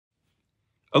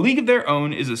A League of Their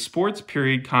Own is a sports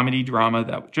period comedy drama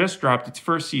that just dropped its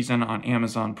first season on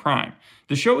Amazon Prime.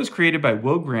 The show was created by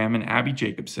Will Graham and Abby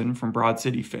Jacobson from Broad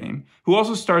City fame, who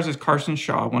also stars as Carson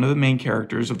Shaw, one of the main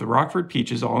characters of the Rockford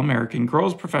Peaches All-American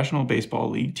Girls Professional Baseball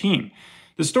League team.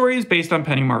 The story is based on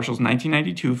Penny Marshall's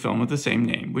 1992 film of the same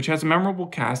name, which has a memorable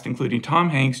cast including Tom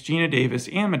Hanks, Geena Davis,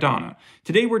 and Madonna.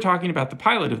 Today we're talking about the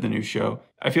pilot of the new show.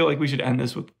 I feel like we should end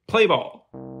this with play ball.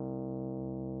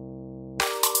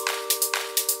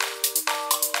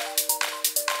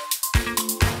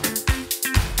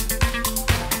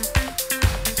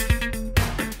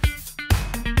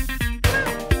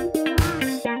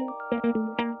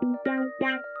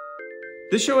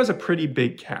 This show has a pretty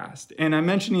big cast, and I'm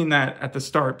mentioning that at the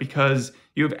start because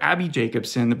you have Abby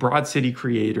Jacobson, the Broad City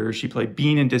creator. She played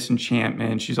Bean in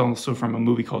Disenchantment. She's also from a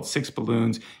movie called Six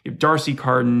Balloons. You have Darcy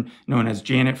Carden, known as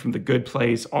Janet from The Good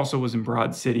Place, also was in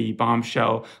Broad City,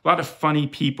 Bombshell. A lot of funny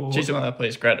people. She's the one that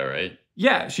plays Greta, right?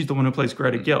 Yeah, she's the one who plays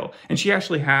Greta Gill. And she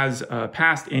actually has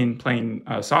passed in playing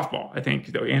softball, I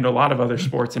think, and a lot of other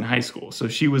sports in high school. So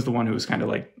she was the one who was kind of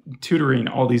like tutoring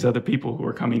all these other people who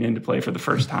were coming in to play for the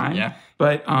first time. Yeah.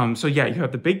 But so yeah, you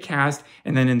have the big cast.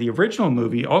 And then in the original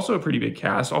movie, also a pretty big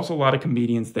cast, also a lot of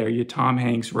comedians there. You had Tom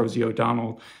Hanks, Rosie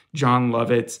O'Donnell, John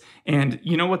Lovitz. And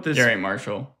you know what this...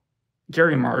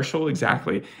 Gary Marshall,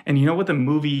 exactly. And you know what the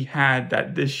movie had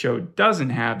that this show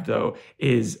doesn't have, though,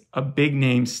 is a big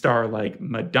name star like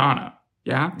Madonna.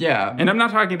 Yeah? Yeah. And I'm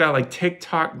not talking about like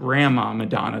TikTok grandma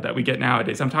Madonna that we get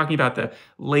nowadays. I'm talking about the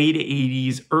late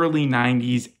 80s, early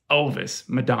 90s Elvis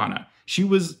Madonna. She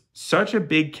was such a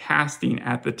big casting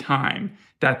at the time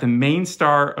that the main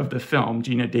star of the film,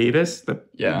 Geena Davis,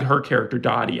 her character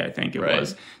Dottie, I think it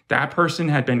was, that person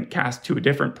had been cast to a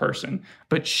different person,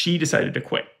 but she decided to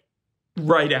quit.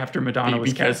 Right after Madonna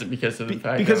was cast. Because of the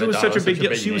fact because that it was such a big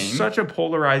deal. She name. was such a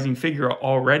polarizing figure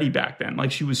already back then.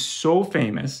 Like, she was so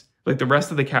famous. Like, the rest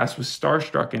of the cast was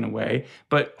starstruck in a way.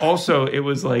 But also, it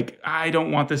was like, I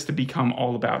don't want this to become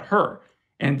all about her.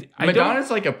 And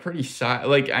Madonna's like a pretty side.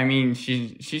 Like, I mean,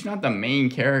 she's not the main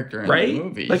character in the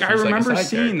movie. Like, she's I remember like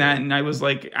seeing that, and I was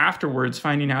like, afterwards,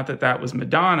 finding out that was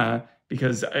Madonna.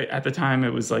 Because at the time, it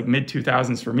was like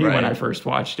mid-2000s for me when I first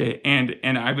watched it.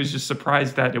 And I was just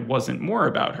surprised that it wasn't more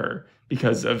about her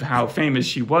because of how famous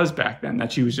she was back then,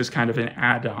 that she was just kind of an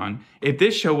add-on. If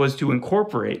this show was to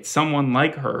incorporate someone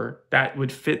like her that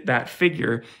would fit that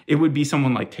figure, it would be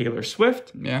someone like Taylor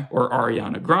Swift or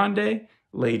Ariana Grande,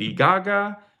 Lady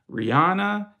Gaga,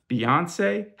 Rihanna,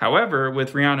 Beyonce. However,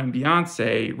 with Rihanna and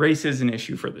Beyonce, race is an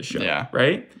issue for the show,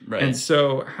 right? And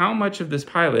so how much of this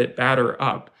pilot, Batter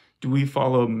Up, do we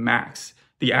follow Max,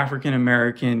 the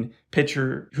African-American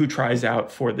pitcher who tries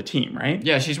out for the team, right?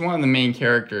 Yeah, she's one of the main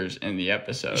characters in the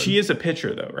episode. She is a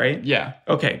pitcher, though, right? Yeah.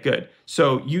 Okay, good.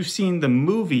 So you've seen the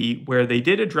movie where they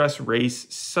did address race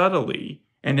subtly.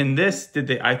 And in this,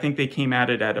 I think they came at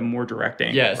it at a more direct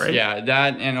angle, right? Yeah.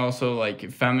 That, and also,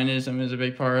 like, feminism is a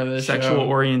big part of this Sexual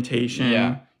orientation.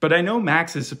 Yeah. But I know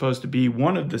Max is supposed to be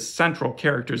one of the central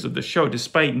characters of the show,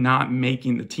 despite not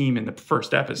making the team in the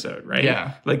first episode, right?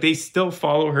 Yeah. Like, they still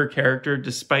follow her character,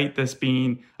 despite this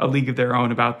being a League of Their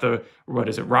Own about the,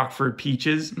 Rockford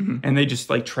Peaches. Mm-hmm. And they just,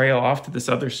 like, trail off to this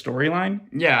other storyline.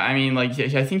 Yeah, I mean, like,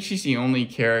 I think she's the only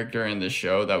character in the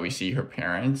show that we see her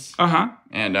parents. Uh-huh.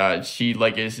 And she,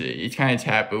 like, it's kind of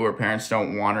taboo. Her parents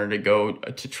don't want her to go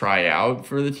to try out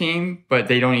for the team, but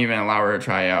they don't even allow her to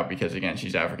try out because, again,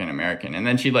 she's African-American. And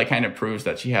then she, like, kind of proves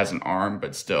that she has an arm,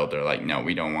 but still, they're like, no,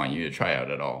 we don't want you to try out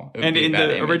at all. And in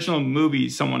the original movie,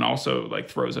 someone also, like,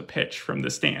 throws a pitch from the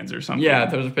stands or something. Yeah,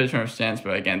 throws a pitch from the stands,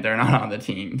 but, again, they're not on the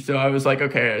team. So I was like,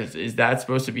 okay, is that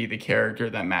supposed to be the character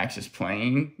that Max is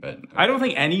playing? But I don't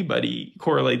think anybody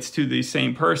correlates to the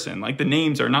same person. Like, the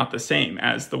names are not the same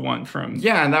as the one from...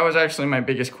 Yeah, and that was actually my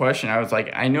biggest question. I was like,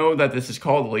 I know that this is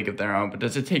called League of Their Own, but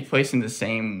does it take place in the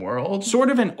same world? Sort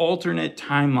of an alternate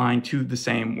timeline to the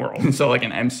same world. So like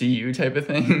an MCU type of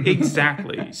thing?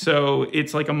 Exactly. So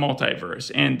it's like a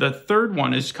multiverse. And the third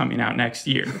one is coming out next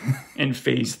year in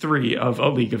phase 3 of A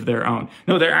League of Their Own.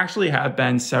 No, there actually have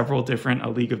been several different A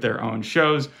League of Their Own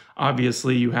shows.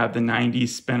 Obviously, you have the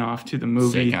 90s spinoff to the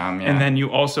movie. Sitcom, yeah. And then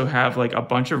you also have like a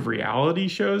bunch of reality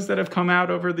shows that have come out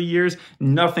over the years.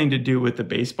 Nothing to do with the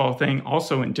baseball thing,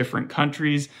 also in different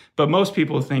countries. But most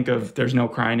people think of There's No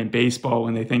Crying in Baseball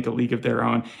when they think A League of Their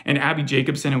Own. And Abby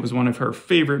Jacobson, it was one of her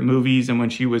favorite movies. And when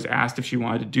she was asked if she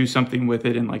wanted to do something with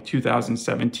it in like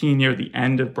 2017, near the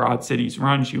end of Broad City's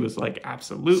run, she was like,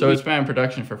 absolutely. So it's been in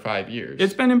production for 5 years.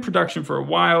 It's been in production for a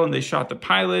while, and they shot the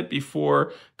pilot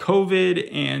before COVID.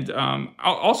 And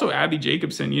also Abby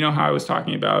Jacobson, you know how I was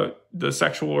talking about the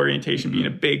sexual orientation being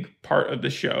a big part of the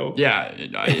show. Yeah,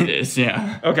 it is.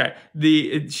 Yeah. Okay.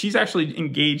 She's actually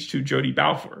engaged to Jodie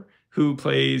Balfour, who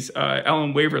plays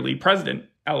Ellen Waverly, President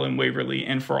Ellen Waverly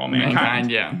in For All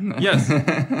Mankind. Yeah. Yes.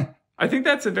 I think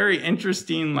that's a very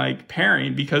interesting like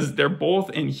pairing because they're both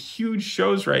in huge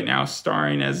shows right now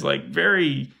starring as like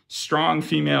very strong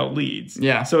female leads.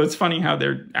 Yeah. So it's funny how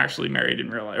they're actually married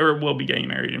in real life or will be getting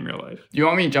married in real life. Do you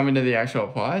want me to jump into the actual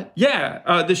plot?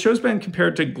 Yeah. The show's been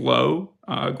compared to Glow,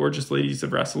 Gorgeous Ladies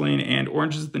of Wrestling, and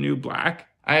Orange is the New Black.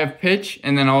 I have Pitch,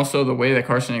 and then also the way that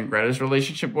Carson and Greta's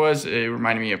relationship was, it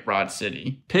reminded me of Broad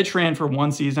City. Pitch ran for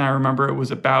one season. I remember it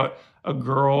was about a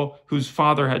girl whose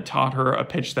father had taught her a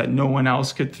pitch that no one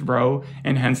else could throw,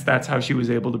 and hence that's how she was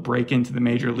able to break into the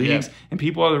major leagues. Yeah. And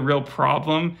people had a real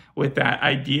problem with that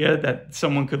idea that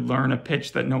someone could learn a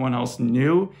pitch that no one else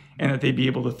knew and that they'd be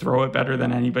able to throw it better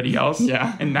than anybody else.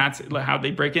 Yeah. And that's how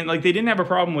they break in. Like, they didn't have a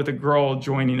problem with a girl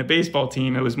joining a baseball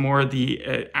team. It was more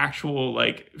the actual,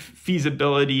 like,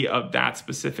 feasibility of that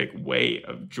specific way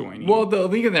of joining. Well, the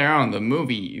League of Their Own, the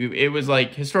movie, it was,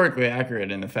 like, historically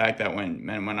accurate in the fact that when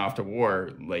men went off to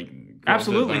war, like,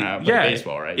 absolutely, yeah,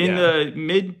 baseball, right? In the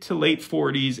mid to late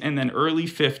 40s and then early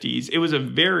 50s, it was a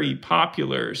very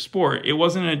popular sport. It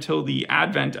wasn't until the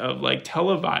advent of like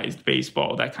televised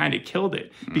baseball that kind of killed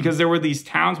it, because there were these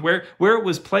towns where it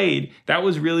was played. That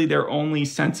was really their only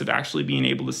sense of actually being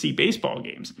able to see baseball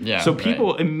games. Yeah, so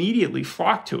people immediately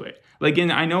flocked to it. Like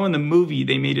I know in the movie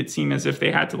they made it seem as if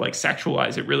they had to like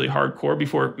sexualize it really hardcore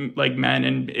before like men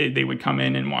and they would come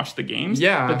in and watch the games.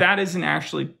 Yeah, but that isn't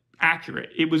actually accurate.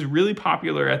 It was really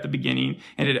popular at the beginning,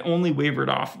 and it only wavered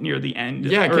off near the end.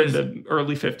 Yeah, or the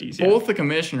early 50s. Yeah. Both the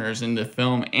commissioners in the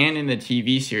film and in the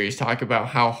TV series talk about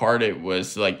how hard it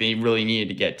was. Like they really needed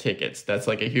to get tickets. That's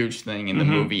like a huge thing in the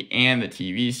movie and the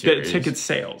TV series. The ticket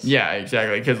sales. Yeah,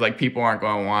 exactly. Because like people aren't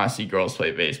going to want to see girls play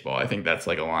baseball. I think that's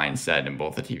like a line said in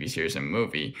both the TV series and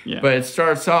movie. Yeah. But it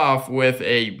starts off with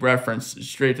a reference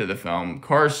straight to the film.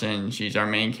 Carson, she's our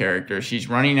main character. She's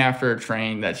running after a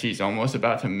train that she's almost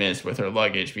about to miss with her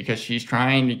luggage because she's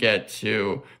trying to get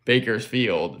to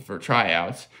Bakersfield for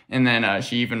tryouts. And then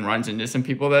she even runs into some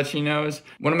people that she knows.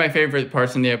 One of my favorite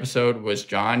parts in the episode was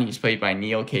John. He's played by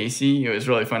Neil Casey. It was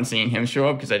really fun seeing him show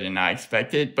up because I did not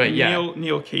expect it. But yeah.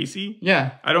 Neil Casey?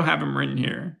 Yeah. I don't have him written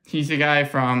here. He's the guy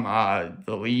from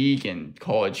The League and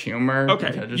College Humor.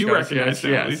 Okay. You recognize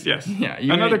him at least, yes. Yeah.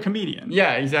 Another comedian.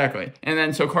 Yeah, exactly. And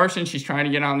then so Carson, she's trying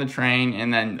to get on the train.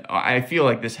 And then I feel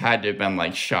like this had to have been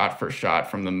like shot for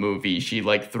shot from the movie. She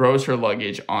like throws her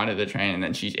luggage onto the train and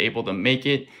then she's able to make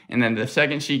it. And then the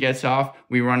second she gets off,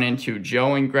 we run into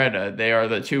Joe and Greta. They are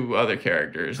the two other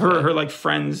characters. Her like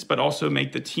friends, but also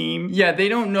make the team. Yeah, they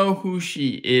don't know who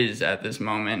she is at this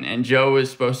moment. And Joe is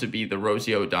supposed to be the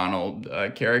Rosie O'Donnell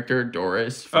character,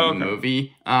 Doris, from the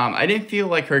movie. I didn't feel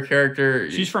like her character...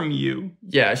 She's from You.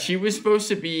 Yeah, she was supposed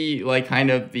to be like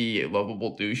kind of the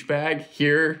lovable douchebag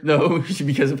here, though,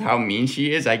 because of how mean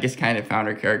she is. I just kind of found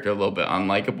her character a little bit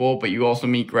unlikable. But you also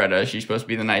meet Greta. She's supposed to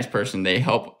be the nice person. They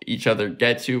help each other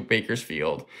get to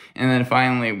Bakersfield. And then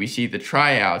finally, we see the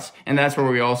tryouts. And that's where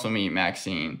we also meet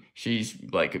Maxine. She's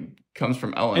like... comes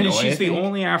from Illinois. And she's the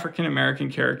only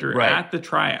African-American character at the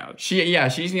tryout.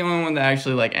 She's the only one that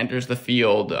actually like enters the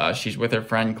field. She's with her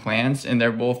friend Clance, and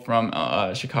they're both from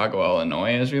Chicago,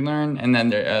 Illinois, as we learn. And then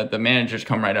the managers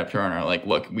come right up to her and are like,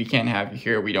 look, we can't have you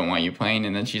here. We don't want you playing.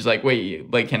 And then she's like,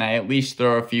 wait, like, can I at least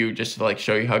throw a few just to like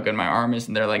show you how good my arm is?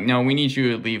 And they're like, no, we need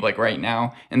you to leave like right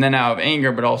now. And then out of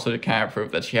anger, but also to kind of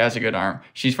prove that she has a good arm,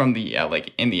 she's from the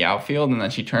like in the outfield, and then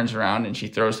she turns around and she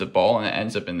throws the ball and it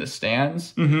ends up in the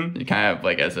stands. Mm-hmm. Kind of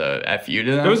like as a FU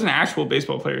to them. There was an actual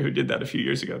baseball player who did that a few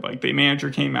years ago. Like the manager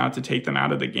came out to take them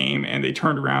out of the game and they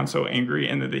turned around so angry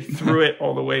and then they threw it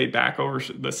all the way back over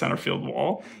the center field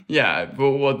wall. Yeah,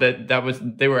 but that was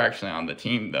they were actually on the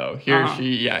team though.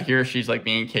 Here she's like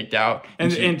being kicked out.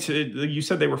 And you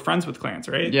said they were friends with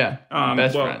Clance, right? Yeah,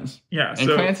 best friends. Yeah, and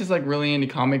Clance is like really into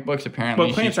comic books apparently.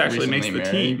 But Clance actually makes the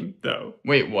team though.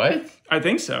 Wait, what? I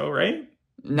think so, right?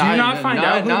 Do you not find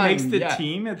out who makes the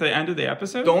team at the end of the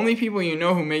episode? The only people you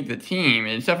know who make the team,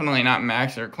 it's definitely not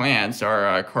Max or Clance,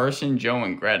 are Carson, Joe,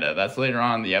 and Greta. That's later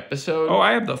on in the episode. Oh,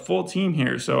 I have the full team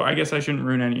here, so I guess I shouldn't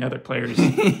ruin any other players.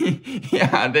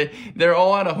 Yeah, they're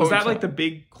all at a hotel. Was that like the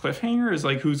big cliffhanger? Is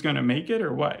like who's going to make it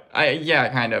or what? Yeah,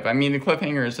 kind of. I mean, the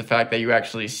cliffhanger is the fact that you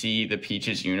actually see the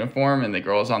Peaches uniform and the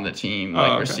girls on the team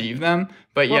receive them.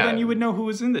 But well, then you would know who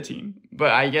was in the team.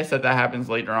 But I guess that happens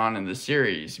later on in the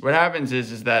series. What happens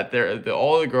is that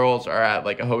all the girls are at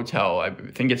like a hotel. I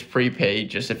think it's prepaid.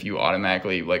 Just if you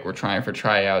automatically like we're trying for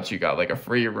tryouts, you got like a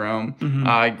free room.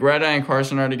 Mm-hmm. Greta and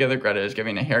Carson are together. Greta is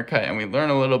giving a haircut, and we learn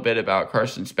a little bit about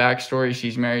Carson's backstory.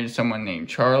 She's married to someone named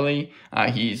Charlie.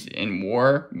 He's in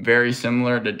war, very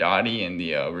similar to Dottie in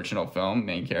the original film,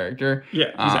 main character.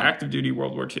 Yeah, he's active duty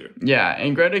World War II. Yeah,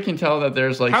 and Greta can tell that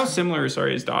there's like how similar,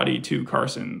 is Dottie to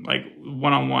Carson? Like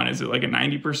one-on-one, is it like a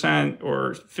 90%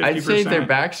 or 50%? I'd say their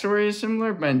backstory is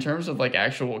similar, but in terms of like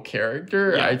actual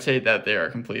character, I'd say that they are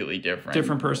completely different.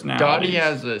 Different personalities. Dottie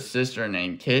has a sister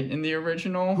named Kit in the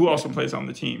original, who also plays on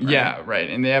the team. Right? Yeah, right,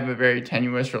 and they have a very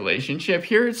tenuous relationship.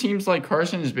 Here, it seems like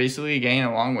Carson is basically getting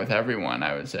along with everyone.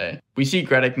 I would say. We see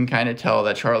Greta can kind of tell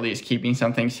that Charlie is keeping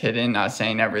some things hidden, not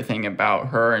saying everything about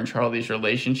her and Charlie's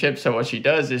relationship. So what she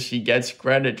does is she gets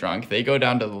Greta drunk. They go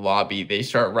down to the lobby. They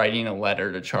start writing a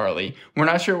letter to Charlie. We're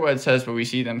not sure what it says, but we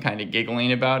see them kind of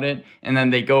giggling about it. And then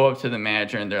they go up to the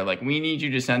manager and they're like, we need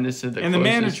you to send this to the And the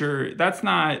manager, that's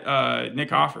not Nick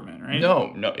Offerman, right?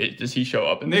 No. Does he show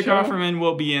up in the show? Nick Offerman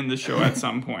will be in the show at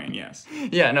some point, yes.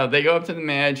 Yeah, no, they go up to the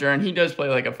manager and he does play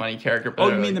like a funny character.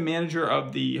 But you mean the manager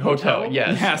of the hotel?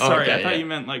 Yes. Yeah, sorry. Okay, I thought you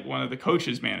meant like one of the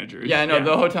coach's managers. Yeah, no,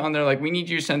 the hotel, and they're like, we need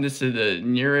you to send this to the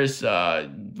nearest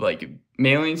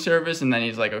mailing service. And then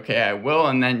he's like, okay, I will.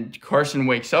 And then Carson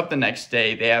wakes up the next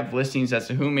day. They have listings as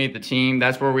to who made the team.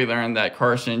 That's where we learned that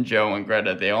Carson, Joe, and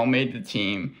Greta, they all made the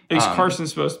team. Is Carson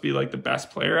supposed to be like the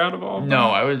best player out of all of them? No,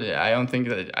 I don't think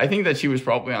that. I think that she was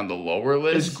probably on the lower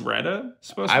list. Is Greta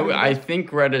supposed to be? I think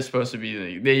Greta is supposed to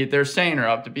be. They're saying her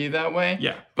up to be that way.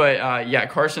 Yeah. But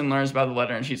Carson learns about the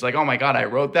letter and she's like, oh my God, I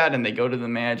wrote that. And they go to the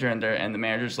manager and the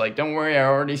manager's like, don't worry, I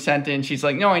already sent it. And she's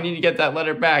like, no, I need to get that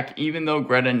letter back. Even though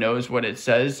Greta knows what it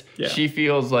says, she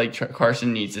feels like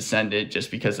Carson needs to send it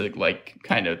just because of like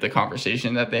kind of the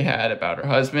conversation that they had about her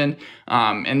husband.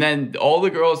 And then all the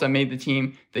girls that made the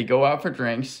team, they go out for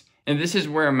drinks. And this is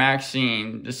where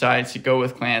Maxine decides to go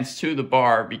with Clance to the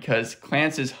bar because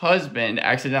Clance's husband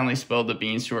accidentally spilled the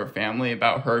beans to her family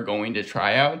about her going to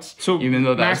tryouts. So even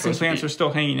though Max and Clance are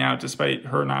still hanging out despite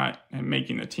her not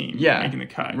making the team, making the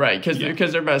cut. Right,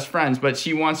 because they're best friends. But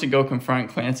she wants to go confront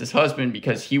Clance's husband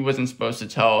because he wasn't supposed to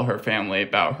tell her family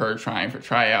about her trying for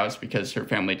tryouts because her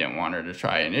family didn't want her to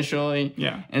try initially.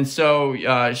 Yeah. And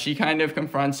so she kind of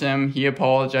confronts him. He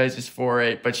apologizes for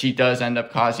it, but she does end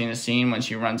up causing a scene when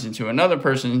she runs into another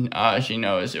person she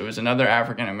knows. It was another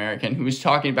African American who was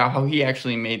talking about how he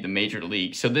actually made the major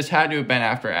league. So this had to have been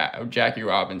after Jackie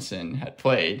Robinson had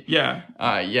played. Yeah.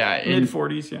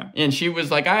 Mid-40s, yeah. And she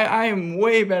was like, I am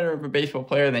way better of a baseball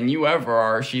player than you ever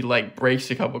are. She like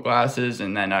breaks a couple glasses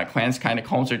and then Clance kind of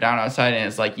calms her down outside and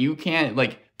it's like, you can't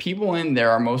like people in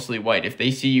there are mostly white. If they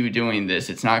see you doing this,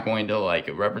 it's not going to like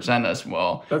represent us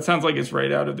well. That sounds like it's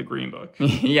right out of the Green Book.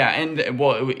 Yeah, and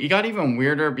well, it got even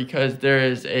weirder because there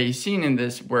is a scene in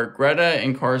this where Greta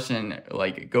and Carson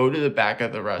like go to the back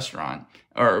of the restaurant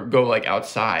or go like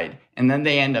outside, and then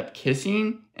they end up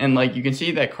kissing. And like you can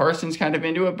see that Carson's kind of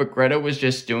into it, but Greta was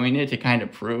just doing it to kind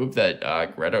of prove that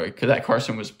that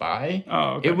Carson was bi.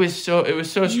 Oh, okay. It was so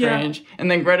strange. Yeah.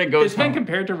 And then Greta goes. It's been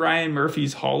compared to Ryan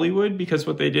Murphy's Hollywood because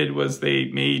what they did was they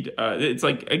made it's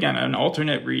like again an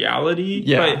alternate reality.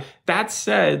 Yeah. But that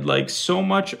said, like so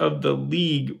much of the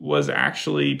league was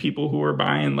actually people who were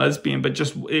bi and lesbian, but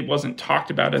just it wasn't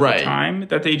talked about at the time.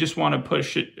 That they just want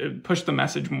to push the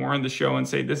message more in the show and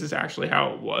say this is actually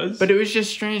how it was. But it was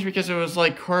just strange because it was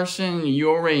like Carson, you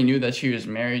already knew that she was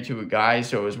married to a guy,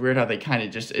 so it was weird how they kind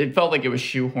of it felt like it was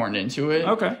shoehorned into it.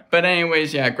 Okay. But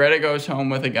anyways, yeah, Greta goes home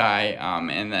with a guy,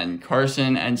 and then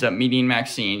Carson ends up meeting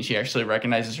Maxine. She actually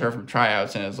recognizes her from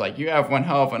tryouts and is like, you have one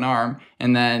hell of an arm.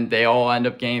 And then they all end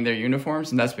up getting their uniforms,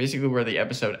 and that's basically where the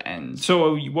episode ends.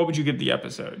 So what would you give the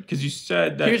episode? Because you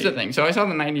said that... Here's the thing. So I saw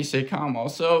the 90s sitcom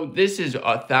also. This is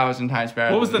 1,000 times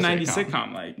better. What was the 90s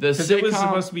sitcom like? Because it was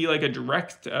supposed to be like a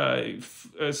direct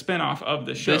spinoff of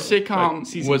the show. The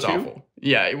sitcom was awful.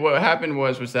 Yeah, what happened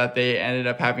was that they ended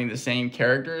up having the same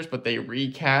characters, but they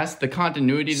recast the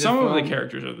continuity. Some of the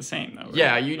characters are the same, though. Right?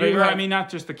 Yeah, you do. I mean, not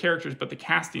just the characters, but the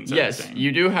castings are the same. Yes,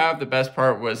 you do have the best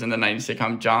part was in the 90s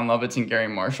sitcom, John Lovitz and Gary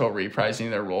Marshall reprising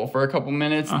their role for a couple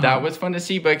minutes. That was fun to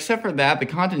see, but except for that, the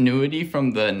continuity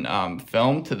from the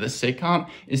film to the sitcom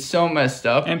is so messed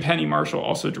up. And Penny Marshall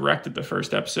also directed the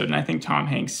first episode, and I think Tom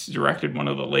Hanks directed one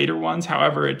of the later ones.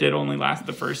 However, it did only last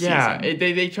the first season. Yeah,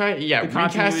 they tried. Yeah, the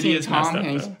continuity is messed Tom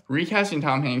Hanks, recasting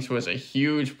Tom Hanks was a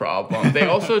huge problem. They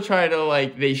also try to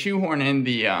like they shoehorn in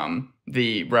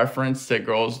the reference to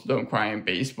Girls Don't Cry in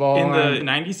Baseball in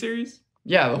the '90s series.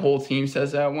 Yeah, the whole team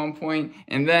says that at one point,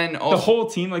 and then also, the whole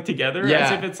team like together,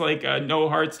 as if it's like no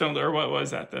hearts don't, or what was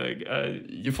that?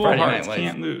 The full hearts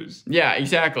can't lose. Yeah,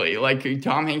 exactly. Like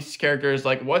Tom Hanks' character is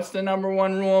like, "What's the number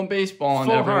one rule in baseball?"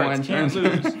 And full everyone turns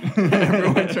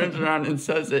everyone turns around and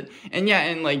says it. And yeah,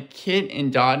 and like Kit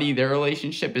and Dottie, their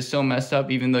relationship is so messed up,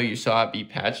 even though you saw it be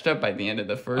patched up by the end of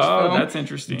the first film. Oh, that's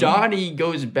interesting. Dottie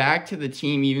goes back to the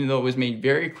team, even though it was made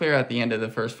very clear at the end of the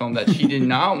first film that she did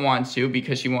not want to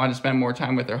because she wanted to spend more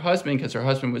time with her husband because her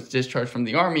husband was discharged from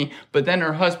the army, but then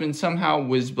her husband somehow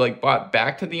was like brought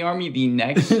back to the army the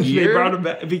next year. They brought him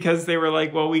back because they were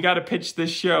like, well, we got to pitch this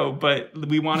show, but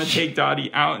we want to take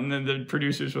Dottie out, and then the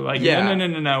producers were like,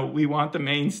 no, we want the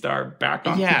main star back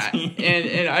on the team.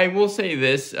 and I will say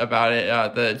this about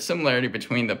it, the similarity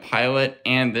between the pilot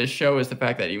and this show is the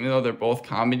fact that even though they're both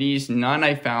comedies, none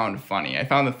I found funny. I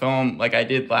found the film, like I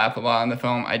did laugh a lot in the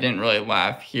film. I didn't really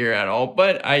laugh here at all,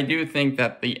 but I do think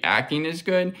that the acting is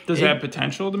good. Does it have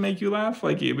potential to make you laugh?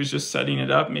 Like it was just setting it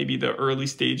up, maybe the early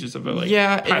stages of a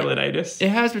pilotitis. It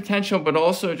has potential, but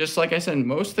also just like I said,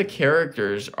 most of the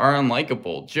characters are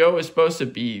unlikable. Joe is supposed to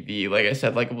be the, like I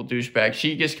said, likable douchebag.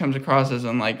 She just comes across as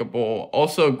unlikable.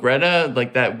 Also, Greta,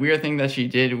 like that weird thing that she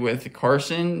did with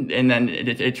Carson, and then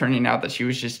it turning out that she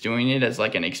was just doing it as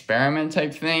like an experiment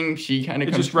type thing. She kind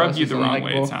of just rubbed you the wrong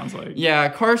way. It sounds like. Yeah,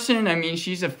 Carson. I mean,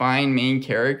 she's a fine main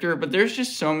character, but there's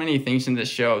just so many things in this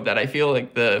show that I feel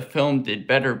like the film did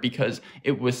better because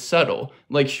it was subtle.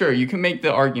 Like, sure, you can make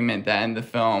the argument that in the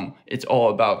film it's all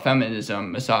about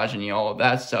feminism, misogyny, all of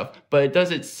that stuff, but it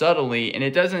does it subtly, and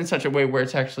it does it in such a way where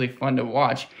it's actually fun to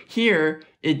watch. Here,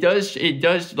 it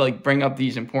does like bring up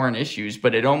these important issues,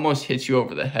 but it almost hits you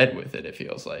over the head with it, it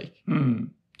feels like.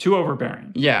 Too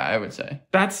overbearing. Yeah, I would say.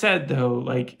 That said, though,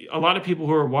 like a lot of people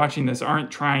who are watching this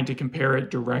aren't trying to compare it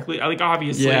directly. Like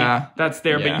obviously that's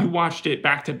there, but you watched it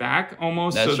back to back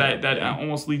almost, that's so that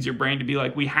almost leads your brain to be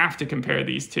like, we have to compare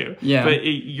these two. Yeah. But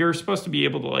you're supposed to be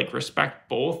able to like respect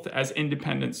both as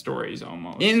independent stories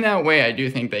almost. In that way, I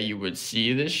do think that you would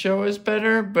see this show as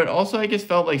better, but also I just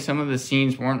felt like some of the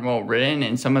scenes weren't well written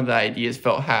and some of the ideas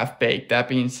felt half baked. That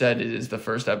being said, it is the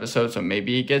first episode, so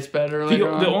maybe it gets better later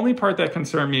on. The only part that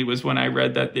concerned me was when I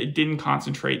read that it didn't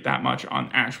concentrate that much on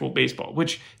actual baseball,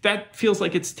 which that feels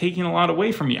like it's taking a lot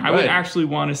away from me. I would actually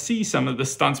want to see some of the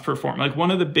stunts perform. Like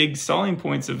one of the big selling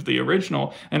points of the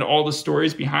original and all the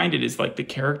stories behind it is like the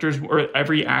characters, or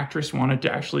every actress wanted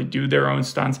to actually do their own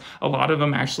stunts. A lot of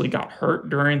them actually got hurt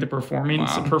during the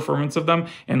performance of them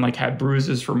and like had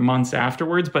bruises for months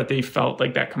afterwards, but they felt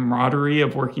like that camaraderie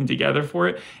of working together for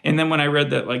it. And then when I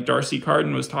read that like Darcy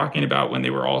Carden was talking about when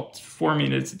they were all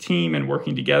forming as a team and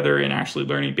working together and actually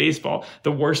learning baseball,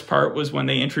 the worst part was when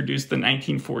they introduced the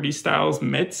 1940s styles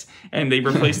mitts and they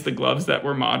replaced the gloves that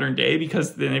were modern day,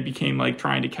 because then it became like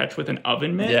trying to catch with an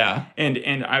oven mitt. Yeah.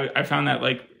 And I found that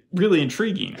like really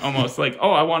intriguing, almost like,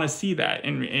 oh, I want to see that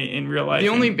in real life. The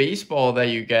only baseball that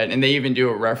you get, and they even do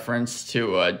a reference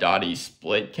to Dottie's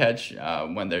split catch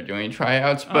when they're doing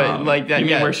tryouts, but like that. You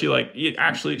mean where she like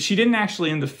she didn't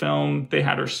actually in the film, they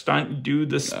had her stunt do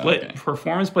the split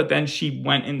performance, but then she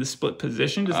went in the split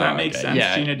position. Does that make sense,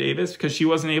 Gina Davis? Because she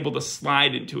wasn't able to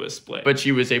slide into a split, but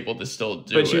she was able to still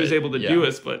do it. But she was able to do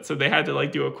a split, so they had to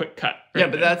like do a quick cut.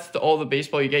 But that's all the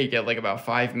baseball you get. You get like about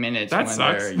 5 minutes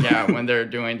when they're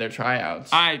doing their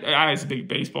tryouts. I as a big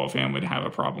baseball fan would have a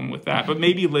problem with that, but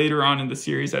maybe later on in the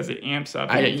series as it amps up.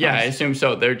 I assume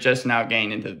so. They're just now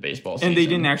getting into the baseball season. And they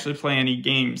didn't actually play any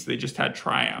games. They just had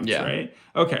tryouts, right?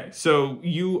 Okay, so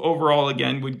you overall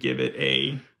again would give it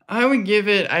a... I would give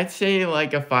it, I'd say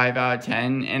like a 5 out of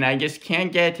 10, and I just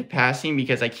can't get it to passing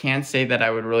because I can't say that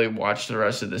I would really watch the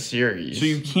rest of the series. So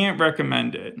you can't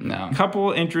recommend it? No.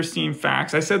 Couple interesting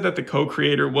facts. I said that the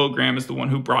co-creator, Will Graham, is the one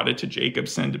who brought it to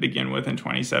Jacobson to begin with in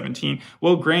 2017.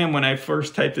 Will Graham, when I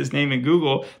first typed his name in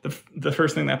Google, the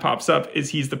first thing that pops up is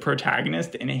he's the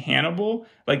protagonist in Hannibal.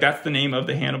 Like that's the name of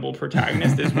the Hannibal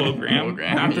protagonist is Will Graham. Will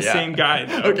Graham, not the same guy,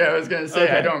 though. Okay, I was going to say,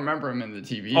 I don't remember him in the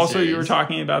TV also, series. You were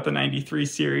talking about the 93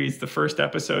 series. The first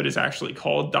episode is actually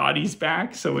called Dottie's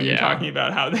Back. So when you're talking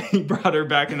about how they brought her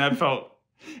back, and that felt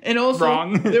And also,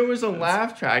 Wrong. there was a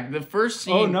laugh track. The first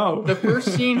scene. Oh, no. The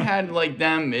first scene had like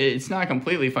them. It's not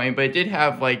completely funny, but it did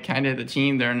have like kind of the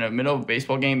team. They're in the middle of a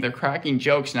baseball game. They're cracking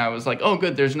jokes, and I was like, oh,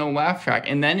 good. There's no laugh track.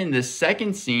 And then in the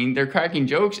second scene, they're cracking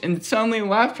jokes, and suddenly a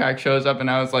laugh track shows up, and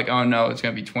I was like, oh no, it's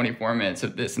gonna be 24 minutes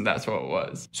of this, and that's what it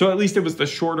was. So at least it was the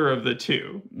shorter of the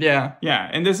two. Yeah. Yeah,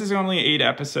 and this is only 8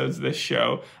 episodes, this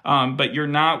show, but you're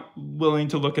not willing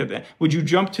to look at that. Would you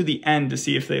jump to the end to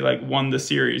see if they like won the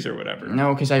series or whatever?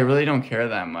 No, because I really don't care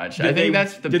that much. I think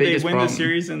that's the biggest Did they win problem. the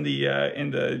series in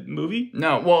the movie?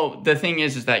 No, well, the thing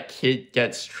is that Kit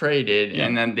gets traded, Yeah.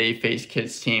 and then they face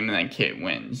Kit's team, and then Kit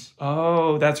wins.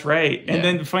 Oh, that's right. And Yeah.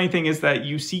 then the funny thing is that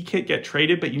you see Kit get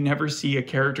traded, but you never see a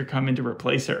character come in to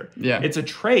replace her. Yeah. It's a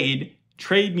trade.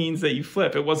 Trade means that you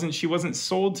flip. She wasn't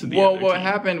sold to the Well, other what team.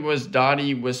 happened was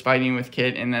Dottie was fighting with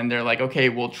Kit, and then they're like, okay,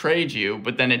 we'll trade you.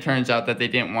 But then it turns out that they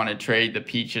didn't want to trade the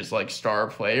Peaches like star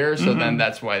player, so then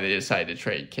that's why they decided to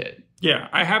trade Kit. Yeah,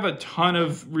 I have a ton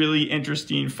of really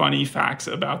interesting, funny facts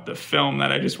about the film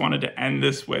that I just wanted to end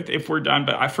this with if we're done.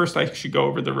 But first I should go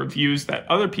over the reviews that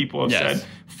other people have Yes. said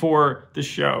for the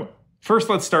show.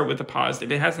 First, let's start with the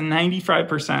positive. It has a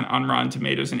 95% on Rotten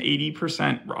Tomatoes, an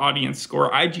 80% audience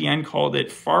score. IGN called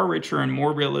it far richer and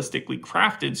more realistically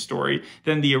crafted story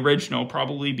than the original,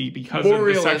 probably because More of the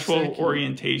realistic. sexual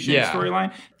orientation Yeah.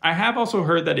 storyline. I have also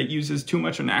heard that it uses too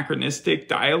much anachronistic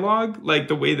dialogue, like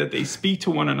the way that they speak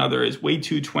to one another is way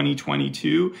too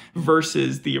 2022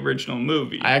 versus the original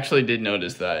movie. I actually did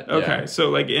notice that. Okay, Yeah.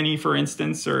 so like any for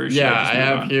instance, or should Yeah, just I move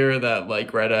have on? here that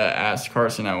like Greta asked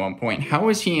Carson at one point, how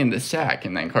is he in the sack?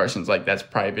 And then Carson's like, that's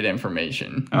private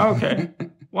information. Okay.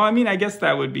 Well, I mean, I guess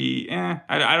that would be,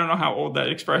 I don't know how old that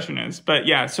expression is. But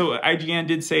yeah, so IGN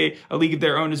did say A League of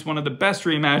Their Own is one of the best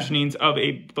reimaginings of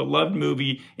a beloved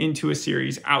movie into a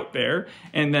series out there.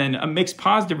 And then a mixed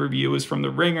positive review is from The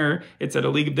Ringer. It said A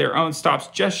League of Their Own stops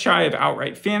just shy of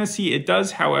outright fantasy. It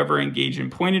does, however, engage in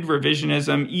pointed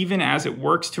revisionism, even as it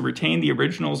works to retain the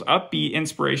original's upbeat,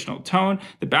 inspirational tone.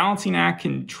 The balancing act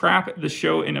can trap the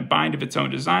show in a bind of its own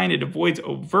design. It avoids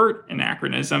overt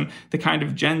anachronism, the kind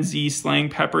of Gen Z slang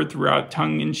peppered throughout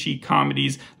tongue-in-cheek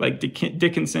comedies like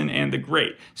Dickinson and The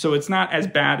Great. So it's not as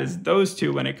bad as those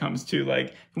two when it comes to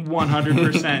like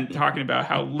 100% talking about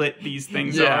how lit these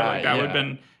things are. Like that would have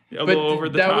been a little over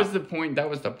the top. That was the point. That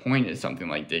was the point is something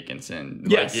like Dickinson.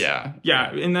 Yes. Like,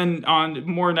 Yeah. And then on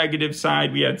more negative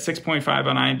side, we had 6.5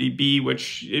 on IMDb,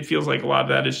 which it feels like a lot of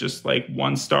that is just like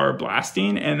 1-star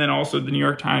blasting. And then also the New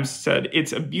York Times said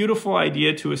it's a beautiful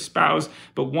idea to espouse,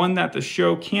 but one that the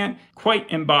show can't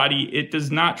quite embody. It does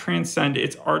not transcend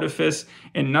its artifice,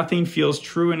 and nothing feels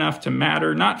true enough to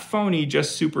matter. Not phony,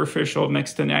 just superficial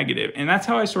mixed to negative. And that's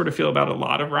how I sort of feel about a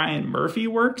lot of Ryan Murphy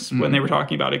works. When they were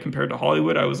talking about it compared to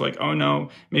Hollywood, I was like, oh no,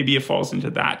 maybe it falls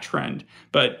into that trend.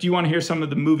 But do you want to hear some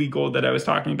of the movie gold that I was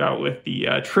talking about with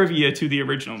the trivia to the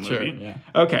original movie? Sure, yeah.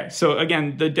 Okay, so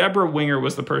again, the Deborah Winger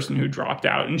was the person who dropped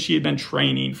out, and she had been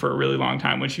training for a really long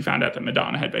time when she found out that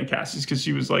Madonna had been cast, because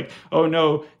she was like, oh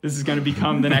no, this is going to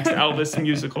become the next Elvis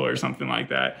musical or something like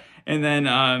that. And then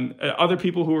other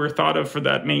people who were thought of for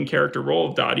that main character role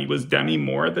of Dottie was Demi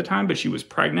Moore at the time, but she was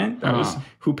pregnant. That was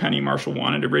who Penny Marshall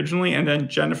wanted originally. And then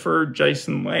Jennifer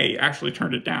Jason Leigh actually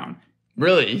turned it down.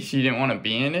 Really? She didn't want to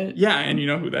be in it? Yeah, and you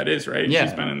know who that is, right? Yeah.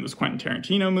 She's been in those Quentin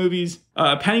Tarantino movies.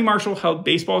 Penny Marshall held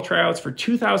baseball tryouts for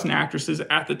 2,000 actresses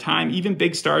at the time. Even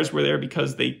big stars were there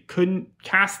because they couldn't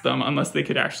cast them unless they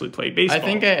could actually play baseball. I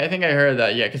think I heard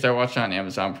that, yeah, because I watched it on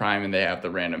Amazon Prime and they have the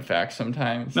random facts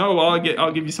sometimes. No, well,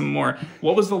 I'll give you some more.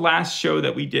 What was the last show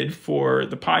that we did for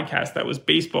the podcast that was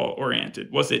baseball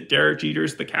oriented? Was it Derek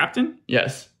Jeter's The Captain?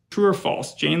 Yes. True or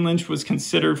false? Jane Lynch was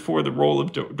considered for the role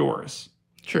of Doris.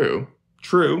 True.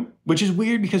 True, which is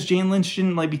weird because Jane Lynch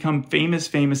didn't like become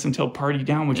famous until Party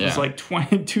Down, which was like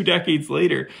 22 decades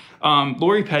later.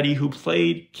 Lori Petty, who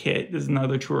played Kit, this is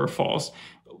another true or false,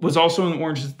 was also in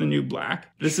Orange is the New Black.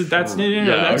 That's true. That's true. Yeah,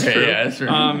 that's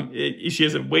true. She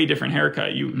has a way different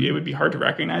haircut. It would be hard to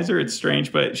recognize her. It's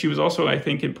strange, but she was also, I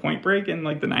think, in Point Break in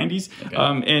like the 90s. Okay.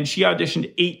 And she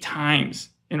auditioned 8 times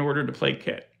in order to play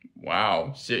Kit.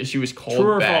 Wow. So she was called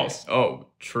True or back. false? Oh,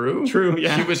 true? True,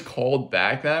 yeah. She was called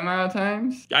back that amount of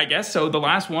times? I guess so. The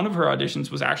last one of her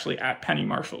auditions was actually at Penny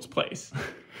Marshall's place.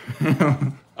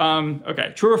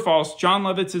 Okay, true or false? John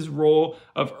Lovitz's role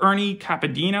of Ernie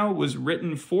Capadino was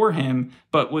written for him,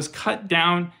 but was cut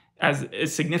down as a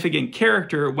significant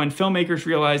character when filmmakers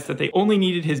realized that they only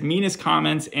needed his meanest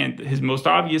comments and his most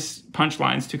obvious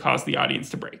punchlines to cause the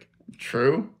audience to break.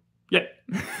 True? Yeah.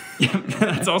 Yeah,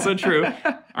 that's also true.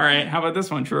 All right, how about this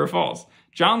one? True or false?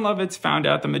 John Lovitz found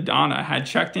out that Madonna had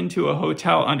checked into a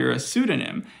hotel under a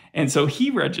pseudonym, and so he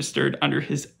registered under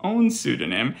his own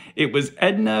pseudonym. It was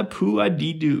Edna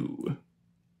Puadidu.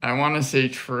 I want to say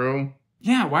true.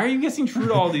 Yeah, why are you guessing true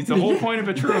to all these? The whole point of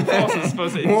a true and false is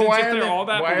supposed to... Well, why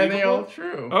are they all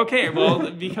true? Okay, well,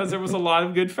 because there was a lot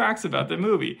of good facts about the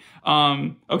movie.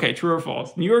 Okay, true or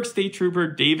false? New York State Trooper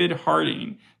David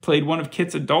Harding played one of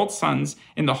Kit's adult sons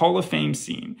in the Hall of Fame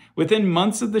scene. Within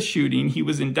months of the shooting, he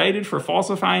was indicted for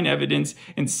falsifying evidence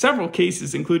in several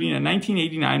cases, including a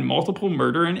 1989 multiple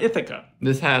murder in Ithaca.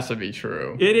 This has to be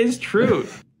true. It is true.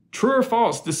 True or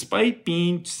false, despite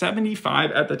being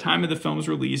 75 at the time of the film's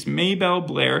release, Maybelle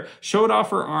Blair showed off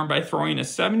her arm by throwing a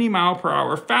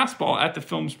 70-mile-per-hour fastball at the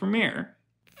film's premiere.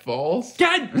 False?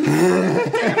 God!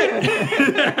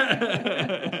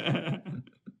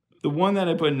 The one that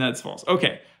I put in that's false.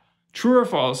 Okay. True or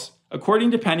false,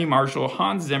 according to Penny Marshall,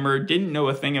 Hans Zimmer didn't know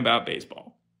a thing about baseball.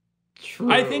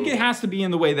 True. I think it has to be in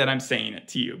the way that I'm saying it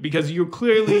to you, because you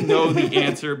clearly know the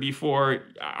answer before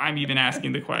I'm even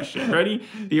asking the question. Ready?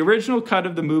 The original cut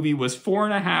of the movie was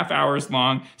 4.5 hours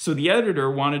long, so the editor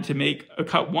wanted to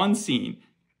cut one scene.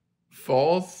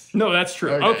 False? No, that's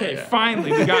true. Okay, yeah.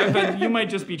 Finally. The guy, but you might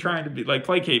just be trying to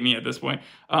placate me at this point.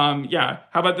 Yeah,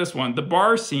 how about this one? The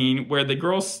bar scene where the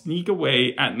girls sneak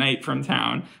away at night from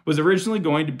town was originally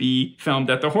going to be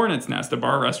filmed at the Hornet's Nest, a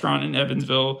bar restaurant in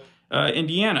Evansville,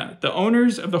 Indiana. The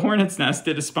owners of the Hornet's Nest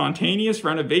did a spontaneous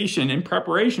renovation in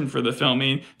preparation for the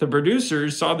filming. The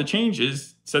producers saw the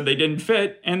changes, said they didn't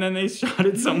fit, and then they shot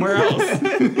it somewhere else.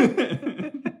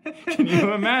 Can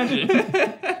you imagine?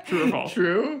 True or false?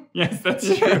 True? Yes, that's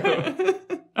true.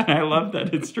 I love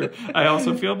that it's true. I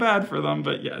also feel bad for them,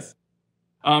 but yes.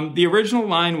 The original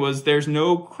line was, "There's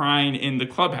no crying in the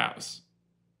clubhouse."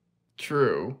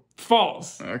 True.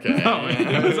 False. Okay. No,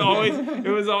 it was always,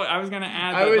 I was going to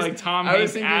add that, like, Tom Hanks. I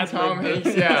was thinking Tom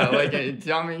Hanks, yeah. Like,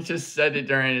 Tom Hanks just said it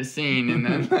during a scene, and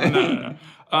then...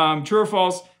 No. True or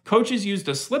false? Coaches used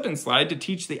a slip and slide to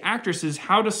teach the actresses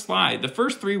how to slide. The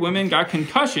first 3 women got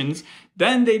concussions.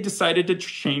 Then they decided to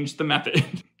change the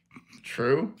method.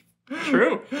 True.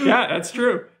 True. Yeah, that's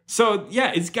true. So,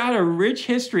 yeah, it's got a rich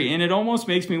history, and it almost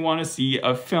makes me want to see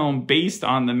a film based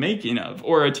on the making of,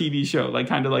 or a TV show, like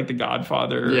kind of like The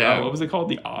Godfather. Yeah. What was it called?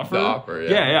 The Offer? The Offer,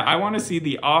 yeah. Yeah. I want to see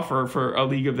The Offer for A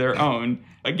League of Their Own.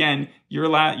 Again, your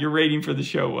rating for the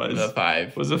show was? A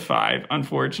 5. Was a 5.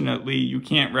 Unfortunately, you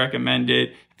can't recommend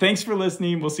it. Thanks for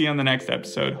listening. We'll see you on the next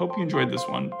episode. Hope you enjoyed this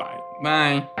one. Bye.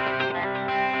 Bye.